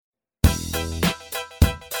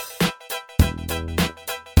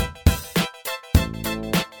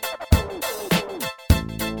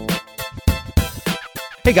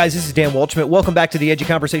Hey guys, this is Dan Waldschmidt. Welcome back to the Edgy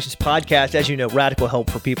Conversations podcast. As you know, radical help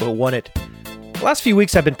for people who want it. The last few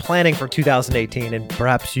weeks I've been planning for 2018, and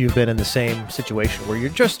perhaps you've been in the same situation where you're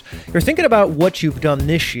thinking about what you've done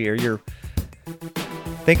this year. You're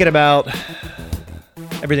thinking about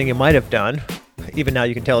everything you might have done. Even now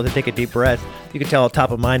you can tell to take a deep breath. You can tell how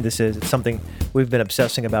top of mind this is. It's something we've been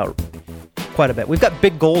obsessing about quite a bit. We've got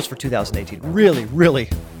big goals for 2018.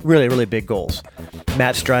 Really big goals.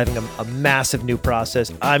 Matt's driving a massive new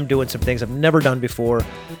process. I'm doing some things I've never done before,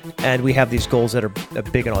 and we have these goals that are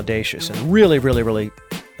big and audacious and really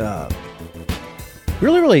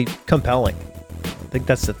compelling. I think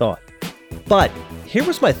that's the thought. But here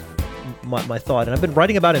was my thought, and I've been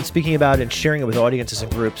writing about it and speaking about it and sharing it with audiences and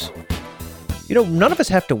groups. You know, none of us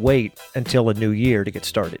have to wait until a new year to get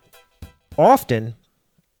started. Often,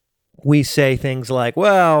 we say things like,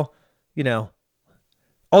 well, you know,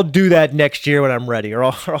 I'll do that next year when I'm ready,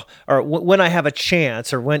 or when I have a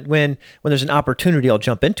chance, or when there's an opportunity, I'll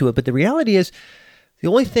jump into it. But the reality is, the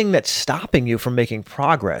only thing that's stopping you from making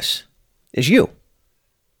progress is you.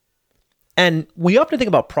 And we often think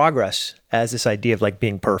about progress as this idea of like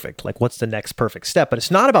being perfect, like what's the next perfect step? But it's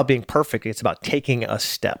not about being perfect. It's about taking a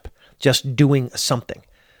step, just doing something.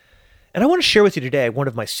 And I want to share with you today one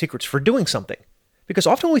of my secrets for doing something. Because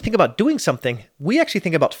often when we think about doing something, we actually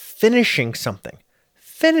think about finishing something.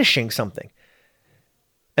 And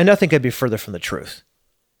nothing could be further from the truth.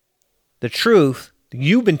 The truth,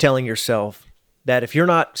 you've been telling yourself that if you're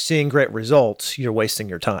not seeing great results, you're wasting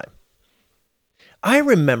your time. I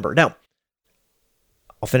remember, now,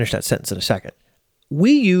 I'll finish that sentence in a second.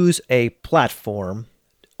 We use a platform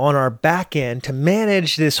on our back end to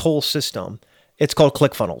manage this whole system. It's called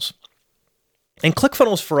ClickFunnels. And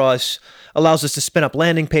ClickFunnels for us allows us to spin up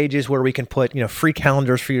landing pages where we can put, free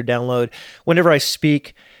calendars for you to download. Whenever I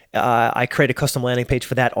speak, I create a custom landing page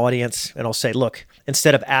for that audience, and I'll say, look,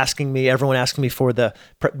 instead of everyone asking me for the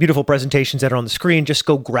beautiful presentations that are on the screen, just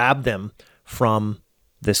go grab them from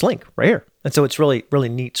this link right here. And so it's really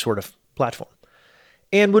neat sort of platform.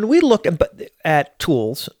 And when we look at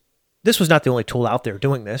tools, this was not the only tool out there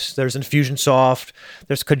doing this. There's Infusionsoft,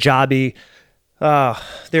 there's Kajabi.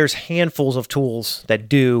 There's handfuls of tools that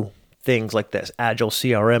do things like this. Agile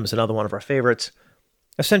CRM is another one of our favorites.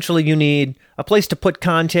 Essentially, you need a place to put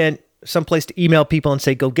content, some place to email people and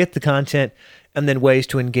say, go get the content, and then ways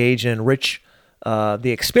to engage and enrich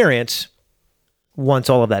the experience once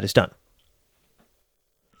all of that is done.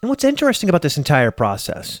 And what's interesting about this entire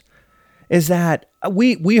process is that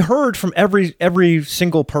we heard from every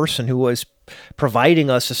single person who was providing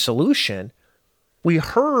us a solution. We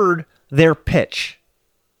heard their pitch.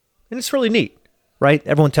 And it's really neat, right?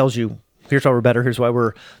 Everyone tells you, here's why we're better, here's why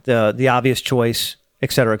we're the obvious choice,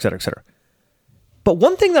 et cetera, et cetera, et cetera. But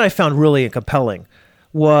one thing that I found really compelling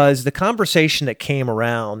was the conversation that came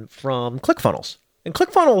around from ClickFunnels. And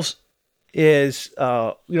ClickFunnels is,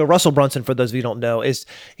 Russell Brunson, for those of you who don't know,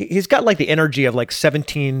 he's got like the energy of like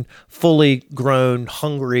 17 fully grown,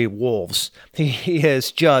 hungry wolves. He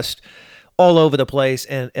is just all over the place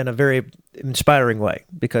and in a very inspiring way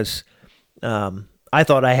because I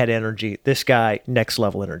thought I had energy. This guy, next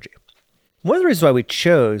level energy. One of the reasons why we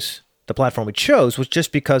chose the platform we chose was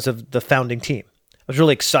just because of the founding team. I was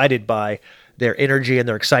really excited by their energy and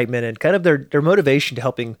their excitement and kind of their motivation to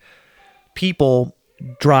helping people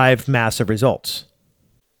drive massive results.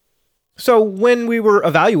 So when we were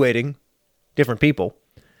evaluating different people,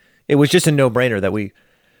 it was just a no-brainer that we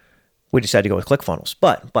decided to go with ClickFunnels.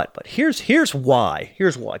 But here's why.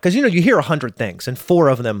 Because you hear 100 things and 4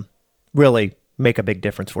 of them really make a big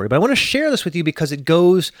difference for you. But I want to share this with you because it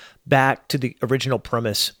goes back to the original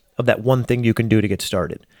premise of that one thing you can do to get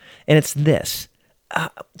started. And it's this.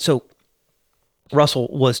 So Russell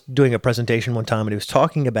was doing a presentation one time and he was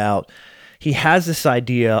talking about, he has this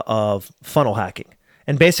idea of funnel hacking.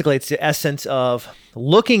 And basically it's the essence of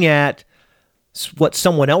looking at what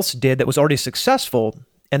someone else did that was already successful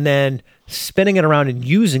and then spinning it around and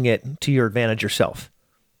using it to your advantage yourself.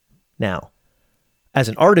 Now, as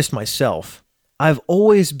an artist myself, I've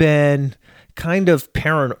always been kind of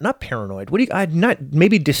not paranoid.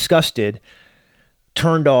 Maybe disgusted,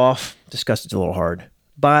 turned off, disgusted's a little hard,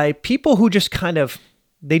 by people who just kind of,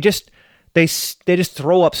 they just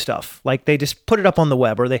throw up stuff. Like they just put it up on the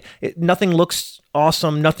web or nothing looks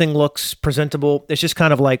awesome. Nothing looks presentable. It's just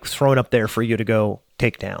kind of like thrown up there for you to go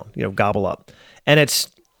take down, gobble up. And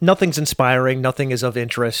nothing's inspiring. Nothing is of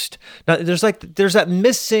interest. There's that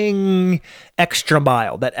missing extra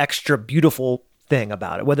mile, that extra beautiful thing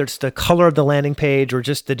about it, whether it's the color of the landing page or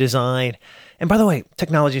just the design. And by the way,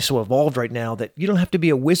 technology is so evolved right now that you don't have to be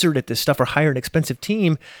a wizard at this stuff or hire an expensive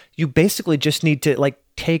team. You basically just need to like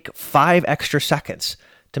take 5 extra seconds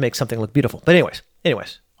to make something look beautiful. But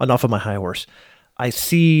anyways, enough of my high horse. I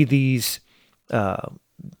see these,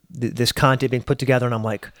 this content being put together and I'm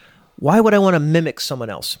like, why would I want to mimic someone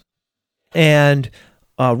else? And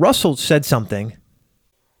Russell said something.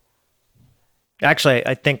 Actually,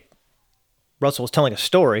 I think Russell was telling a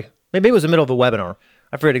story. Maybe it was the middle of a webinar.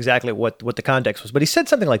 I forget exactly what the context was, but he said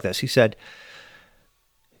something like this. He said,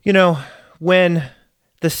 when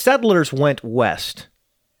the settlers went west,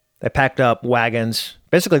 they packed up wagons,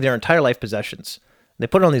 basically their entire life possessions. They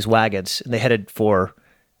put it on these wagons and they headed for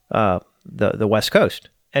the West Coast.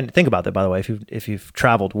 And think about that, by the way, if you've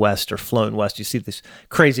traveled west or flown west, you see these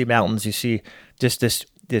crazy mountains, you see just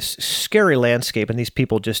this scary landscape, and these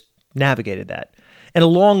people just navigated that. And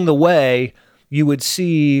along the way, you would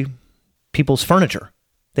see people's furniture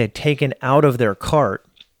they had taken out of their cart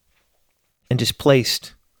and just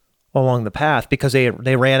placed along the path because they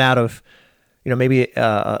ran out of, maybe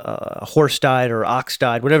a horse died or ox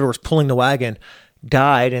died, whatever was pulling the wagon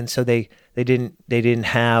died, and so they didn't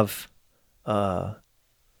have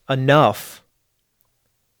enough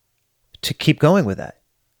to keep going with that.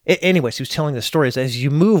 Anyways, he was telling the stories. As you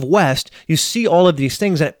move west, you see all of these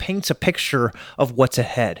things, and it paints a picture of what's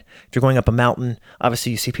ahead. If you're going up a mountain,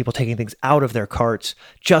 obviously you see people taking things out of their carts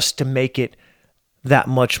just to make it that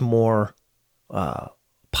much more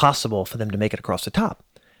possible for them to make it across the top.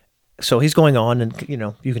 So he's going on, and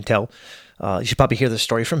you can tell. You should probably hear the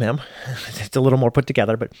story from him. It's a little more put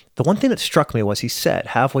together, but the one thing that struck me was he said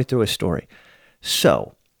halfway through his story,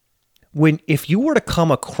 so if you were to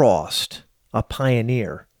come across a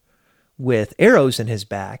pioneer with arrows in his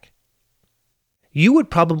back, you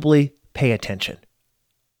would probably pay attention.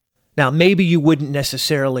 Now, maybe you wouldn't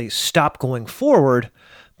necessarily stop going forward,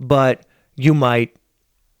 but you might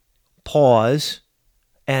pause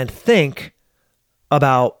and think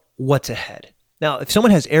about what's ahead. Now, if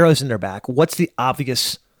someone has arrows in their back, what's the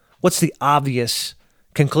obvious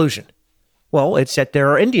conclusion? Well, it's that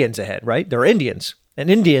there are Indians ahead, right? There are Indians.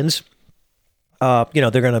 And Indians, they're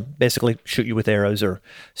going to basically shoot you with arrows or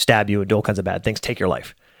stab you and do all kinds of bad things, take your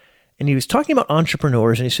life. And he was talking about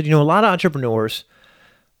entrepreneurs, and he said, a lot of entrepreneurs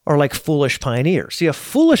are like foolish pioneers. See, a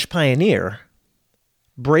foolish pioneer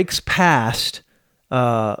breaks past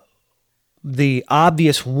the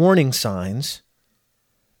obvious warning signs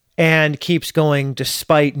and keeps going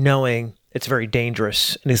despite knowing it's very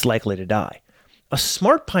dangerous and is likely to die. A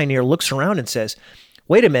smart pioneer looks around and says,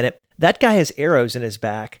 wait a minute, that guy has arrows in his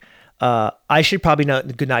back. I should probably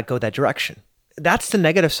not go that direction. That's the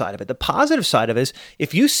negative side of it. The positive side of it is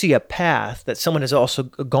if you see a path that someone has also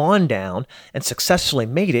gone down and successfully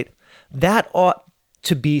made it, that ought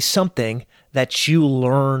to be something that you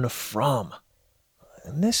learn from.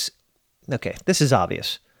 And this is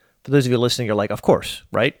obvious. For those of you listening, you're like, of course,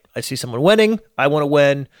 right? I see someone winning. I want to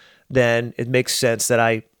win. Then it makes sense that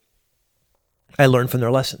I learn from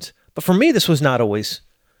their lessons. But for me, this was not always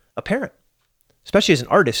apparent, especially as an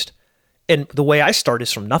artist. And the way I start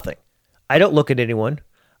is from nothing. I don't look at anyone.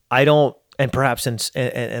 I don't, and perhaps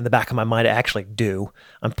in the back of my mind, I actually do.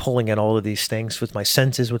 I'm pulling in all of these things with my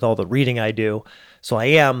senses, with all the reading I do. So I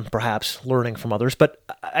am perhaps learning from others, but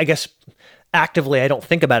I guess actively, I don't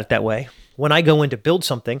think about it that way. When I go in to build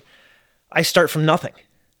something, I start from nothing.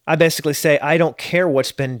 I basically say, I don't care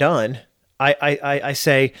what's been done. I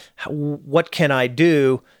say, what can I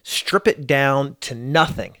do? Strip it down to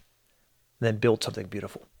nothing, then build something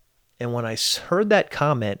beautiful. And when I heard that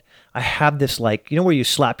comment, I had this where you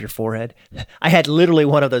slap your forehead? I had literally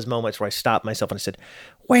one of those moments where I stopped myself and I said,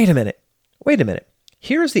 wait a minute.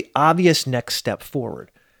 Here's the obvious next step forward.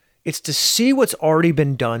 It's to see what's already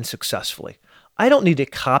been done successfully. I don't need to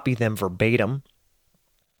copy them verbatim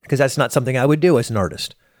because that's not something I would do as an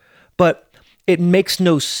artist. But it makes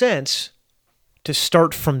no sense to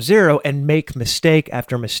start from zero and make mistake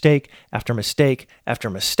after mistake after mistake after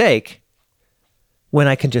mistake when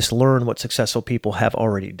I can just learn what successful people have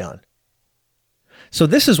already done. So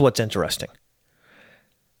this is what's interesting.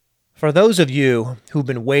 For those of you who've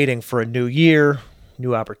been waiting for a new year,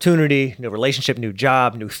 new opportunity, new relationship, new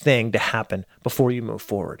job, new thing to happen before you move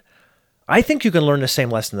forward, I think you can learn the same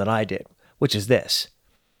lesson that I did, which is this.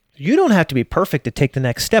 You don't have to be perfect to take the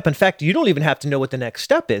next step. In fact, you don't even have to know what the next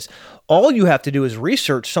step is. All you have to do is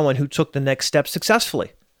research someone who took the next step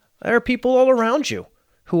successfully. There are people all around you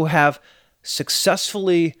who have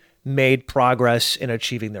successfully made progress in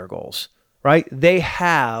achieving their goals, right? They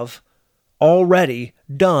have already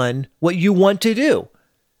done what you want to do.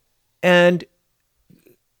 And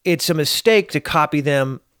it's a mistake to copy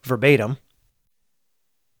them verbatim,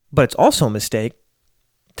 but it's also a mistake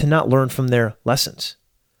to not learn from their lessons.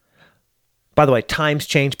 By the way, times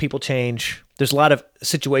change, people change. There's a lot of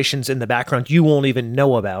situations in the background you won't even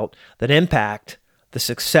know about that impact the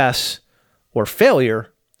success or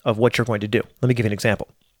failure of what you're going to do. Let me give you an example.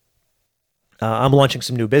 I'm launching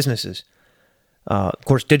some new businesses. Of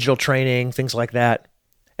course, digital training, things like that,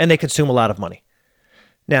 and they consume a lot of money.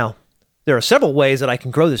 Now, there are several ways that I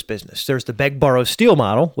can grow this business. There's the beg, borrow, steal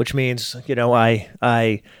model, which means,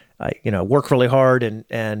 I work really hard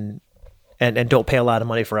and don't pay a lot of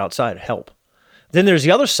money for outside help. Then there's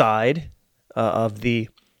the other side of the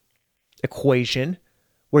equation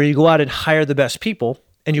where you go out and hire the best people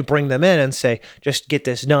and you bring them in and say, just get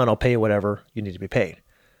this done. I'll pay you whatever you need to be paid.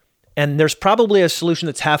 And there's probably a solution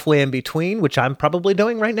that's halfway in between, which I'm probably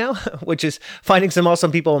doing right now, which is finding some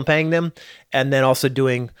awesome people and paying them, and then also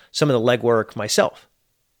doing some of the legwork myself.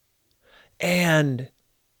 And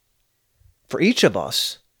for each of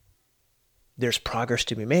us, there's progress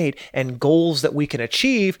to be made and goals that we can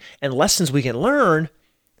achieve and lessons we can learn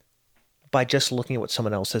by just looking at what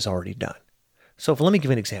someone else has already done. So let me give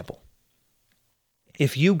you an example.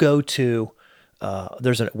 If you go to,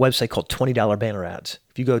 there's a website called $20 Banner Ads.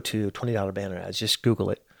 If you go to $20 Banner Ads, just Google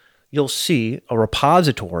it, you'll see a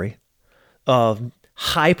repository of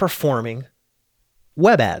high-performing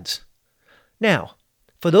web ads. Now,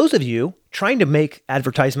 for those of you trying to make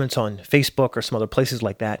advertisements on Facebook or some other places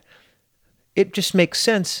like that, it just makes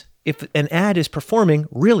sense. If an ad is performing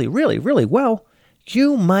really, really, really well,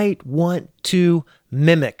 you might want to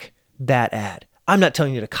mimic that ad. I'm not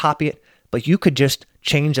telling you to copy it, but you could just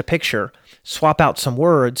change a picture, swap out some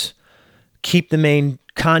words, keep the main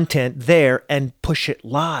content there, and push it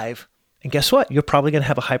live. And guess what? You're probably going to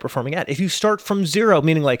have a high-performing ad. If you start from zero,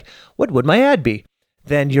 meaning like, what would my ad be?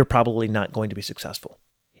 Then you're probably not going to be successful.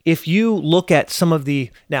 If you look at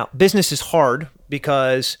now, business is hard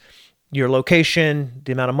because your location,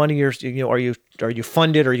 the amount of money are you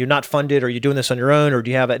funded? Are you not funded? Are you doing this on your own? Or do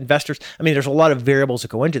you have investors? I mean, there's a lot of variables that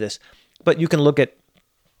go into this, but you can look at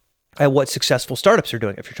what successful startups are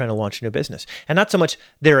doing if you're trying to launch a new business. And not so much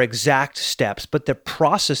their exact steps, but the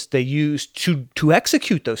process they use to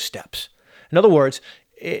execute those steps. In other words,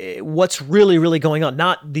 what's really, really going on,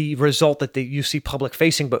 not the result that you see public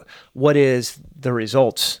facing, but what is the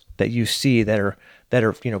results that you see that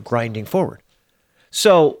are grinding forward.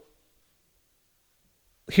 So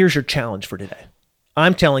here's your challenge for today.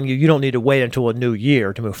 I'm telling you, you don't need to wait until a new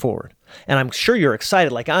year to move forward. And I'm sure you're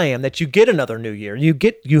excited like I am that you get another new year.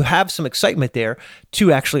 You have some excitement there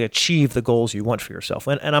to actually achieve the goals you want for yourself.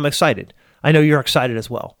 And I'm excited. I know you're excited as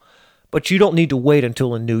well. But you don't need to wait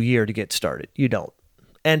until a new year to get started. You don't.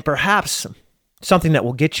 And perhaps something that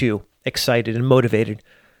will get you excited and motivated,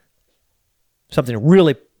 something to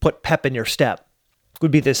really put pep in your step,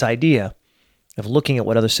 would be this idea of looking at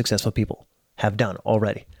what other successful people have done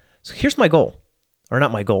already. So here's my goal. Or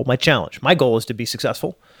not my goal, my challenge. My goal is to be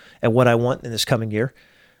successful at what I want in this coming year,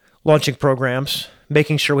 launching programs,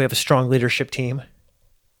 making sure we have a strong leadership team.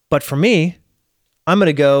 But for me, I'm going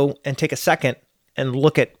to go and take a second and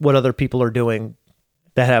look at what other people are doing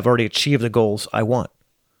that have already achieved the goals I want.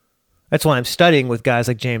 That's why I'm studying with guys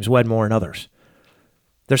like James Wedmore and others.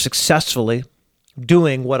 They're successfully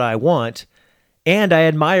doing what I want, and I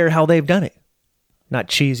admire how they've done it. Not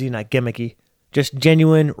cheesy, not gimmicky, just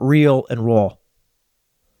genuine, real, and raw.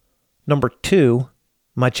 Number 2,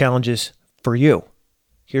 my challenge is for you.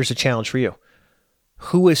 Here's a challenge for you.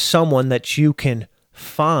 Who is someone that you can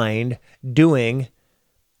find doing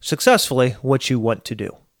successfully what you want to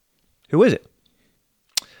do? Who is it?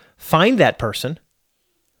 Find that person,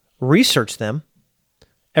 research them,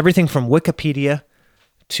 everything from Wikipedia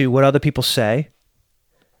to what other people say,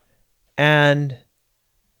 and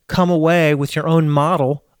come away with your own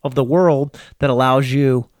model of the world that allows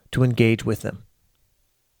you to engage with them.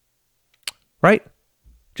 Right?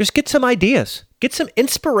 Just get some ideas. Get some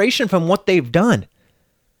inspiration from what they've done.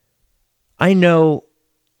 I know,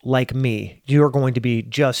 like me, you're going to be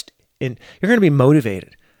you're going to be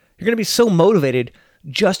motivated. You're going to be so motivated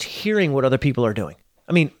just hearing what other people are doing.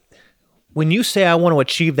 I mean, when you say, I want to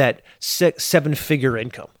achieve that 7-figure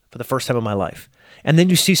income for the first time in my life, and then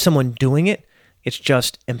you see someone doing it, it's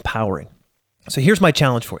just empowering. So here's my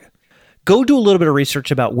challenge for you. Go do a little bit of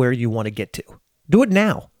research about where you want to get to. Do it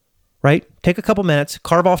now. Right? Take a couple minutes,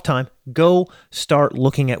 carve off time, go start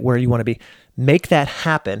looking at where you want to be. Make that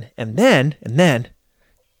happen, and then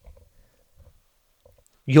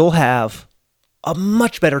you'll have a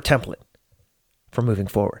much better template for moving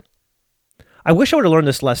forward. I wish I would have learned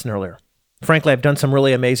this lesson earlier. Frankly, I've done some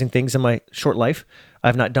really amazing things in my short life.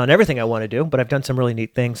 I've not done everything I want to do, but I've done some really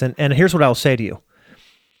neat things. And here's what I'll say to you.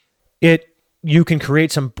 You can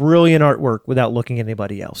create some brilliant artwork without looking at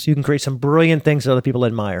anybody else. You can create some brilliant things that other people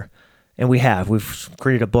admire. And we've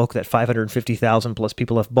created a book that 550,000 plus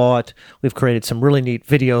people have bought. We've created some really neat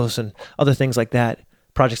videos and other things like that,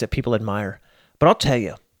 projects that people admire. But I'll tell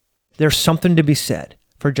you, there's something to be said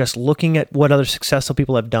for just looking at what other successful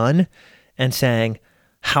people have done and saying,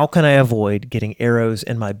 how can I avoid getting arrows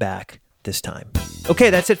in my back this time?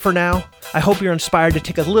 Okay, that's it for now. I hope you're inspired to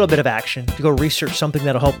take a little bit of action, to go research something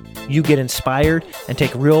that'll help you get inspired and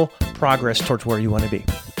take real progress towards where you want to be.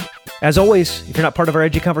 As always, if you're not part of our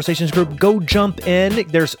Edgy Conversations group, go jump in.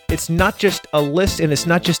 It's not just a list and it's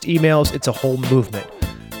not just emails, it's a whole movement.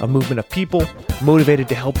 A movement of people motivated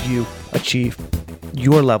to help you achieve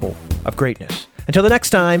your level of greatness. Until the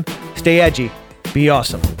next time, stay edgy, be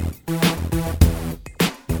awesome.